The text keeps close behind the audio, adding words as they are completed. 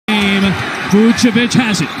Vucevic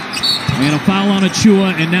has it. And a foul on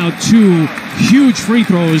Achua, and now 2 huge free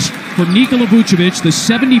throws for Nikola Vucevic, the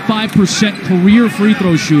 75% career free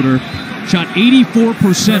throw shooter. Shot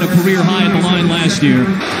 84%, a career high at the line last year.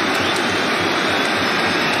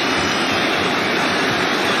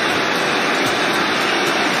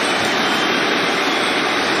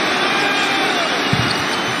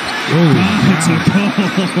 It's a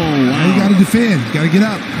goal. Wow. Now you got to defend. You got to get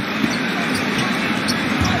up.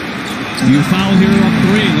 You foul here up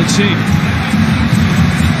 3. Let's see.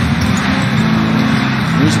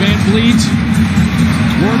 There's Van Vliet.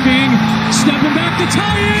 Working. Stepping back to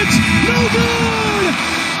tie it. No good!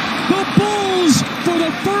 The Bulls, for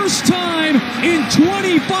the first time in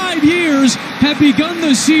 25 years, have begun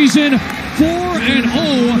the season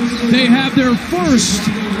 4-0. They have their first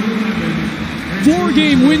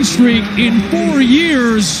 4-game win streak in 4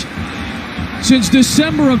 years. Since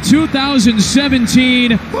December of 2017,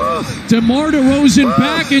 DeMar DeRozan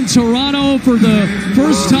back in Toronto for the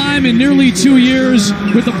first time in nearly 2 years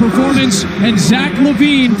with a performance, and Zach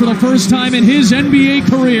LaVine, for the first time in his NBA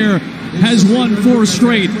career, has won 4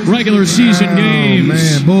 straight regular season games.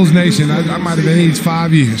 Man, Bulls Nation, I might have been aged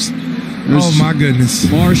 5 years. Oh, my goodness.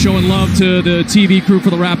 DeMar showing love to the TV crew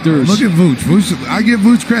for the Raptors. Look at Vooch. I give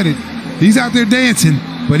Vooch credit. He's out there dancing,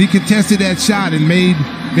 but he contested that shot and made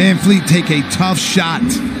Van Vliet take a tough shot.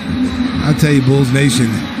 I tell you, Bulls Nation,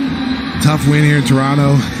 tough win here in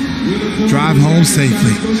Toronto. Drive home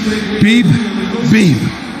safely. Beep, beep.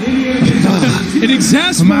 It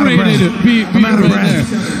exasperated Beep I'm out of right breath.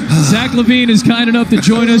 there. Zach LaVine is kind enough to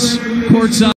join us courtside.